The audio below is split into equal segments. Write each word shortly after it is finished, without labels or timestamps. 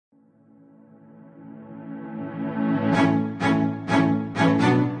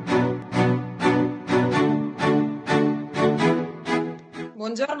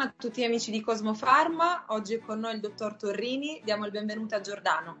Buongiorno a tutti gli amici di Cosmofarma, oggi è con noi il dottor Torrini, diamo il benvenuto a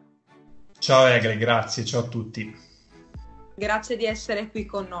Giordano. Ciao Egle, grazie, ciao a tutti. Grazie di essere qui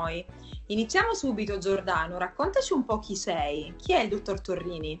con noi. Iniziamo subito Giordano, raccontaci un po' chi sei, chi è il dottor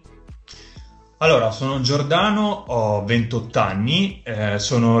Torrini? Allora, sono Giordano, ho 28 anni,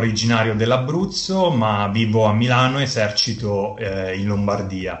 sono originario dell'Abruzzo, ma vivo a Milano e esercito in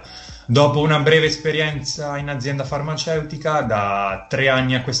Lombardia. Dopo una breve esperienza in azienda farmaceutica, da 3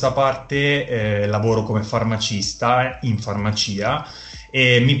 anni a questa parte lavoro come farmacista in farmacia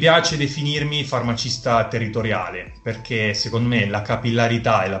e mi piace definirmi farmacista territoriale perché secondo me la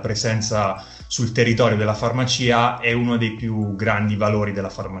capillarità e la presenza sul territorio della farmacia è uno dei più grandi valori della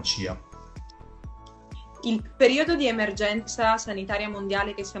farmacia. Il periodo di emergenza sanitaria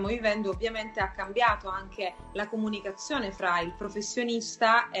mondiale che stiamo vivendo ovviamente ha cambiato anche la comunicazione fra il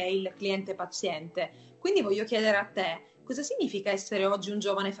professionista e il cliente paziente. Quindi voglio chiedere a te, cosa significa essere oggi un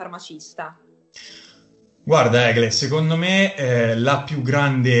giovane farmacista? Guarda Egle, secondo me la più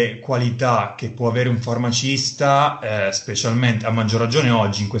grande qualità che può avere un farmacista, specialmente a maggior ragione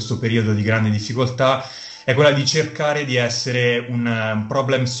oggi in questo periodo di grande difficoltà, è quella di cercare di essere un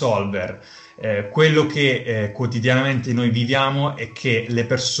problem solver. Quello che quotidianamente noi viviamo è che le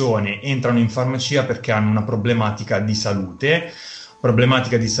persone entrano in farmacia perché hanno una problematica di salute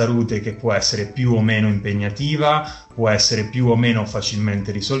che può essere più o meno impegnativa, può essere più o meno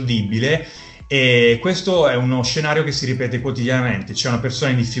facilmente risolvibile. E questo è uno scenario che si ripete quotidianamente. C'è una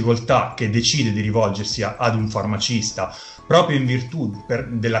persona in difficoltà che decide di rivolgersi ad un farmacista proprio in virtù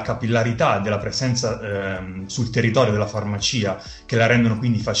della capillarità, della presenza sul territorio della farmacia, che la rendono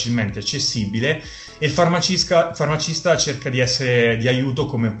quindi facilmente accessibile, e il farmacista cerca di essere di aiuto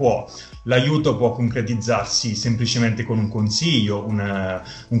come può. L'aiuto può concretizzarsi semplicemente con un consiglio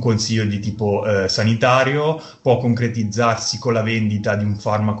di tipo sanitario, può concretizzarsi con la vendita di un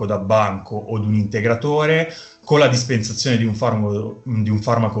farmaco da banco o di un integratore, con la dispensazione di un farmaco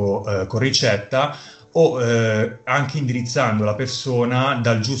con ricetta, o anche indirizzando la persona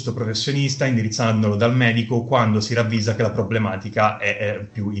dal giusto professionista, indirizzandolo dal medico quando si ravvisa che la problematica è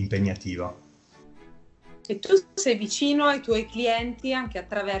più impegnativa. E tu sei vicino ai tuoi clienti anche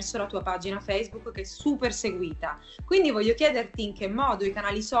attraverso la tua pagina Facebook che è super seguita. Quindi voglio chiederti in che modo i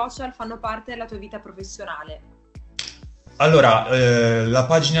canali social fanno parte della tua vita professionale. Allora, la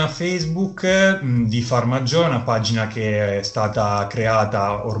pagina Facebook di Farmagia è una pagina che è stata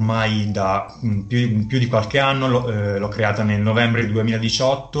creata ormai da più di qualche anno, l'ho creata nel novembre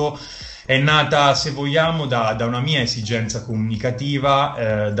 2018. È nata, se vogliamo, da una mia esigenza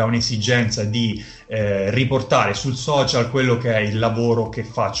comunicativa, da un'esigenza di riportare sul social quello che è il lavoro che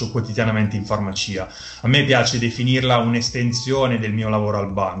faccio quotidianamente in farmacia. A me piace definirla un'estensione del mio lavoro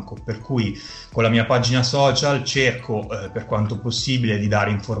al banco, per cui con la mia pagina social cerco per quanto possibile di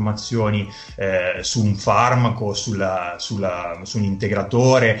dare informazioni su un farmaco, su un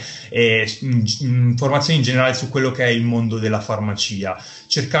integratore, e informazioni in generale su quello che è il mondo della farmacia,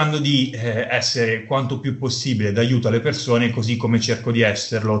 cercando di essere quanto più possibile d'aiuto alle persone, così come cerco di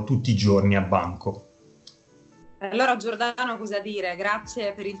esserlo tutti i giorni a banco. Allora Giordano, cosa dire?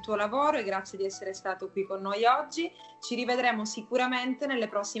 Grazie per il tuo lavoro e grazie di essere stato qui con noi oggi. Ci rivedremo sicuramente nelle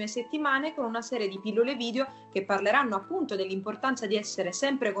prossime settimane con una serie di pillole video che parleranno appunto dell'importanza di essere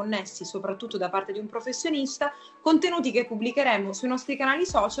sempre connessi, soprattutto da parte di un professionista, contenuti che pubblicheremo sui nostri canali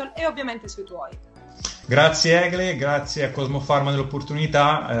social e ovviamente sui tuoi. Grazie Egle, grazie a Cosmofarma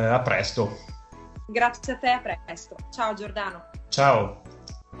dell'opportunità, a presto. Grazie a te, a presto. Ciao Giordano. Ciao.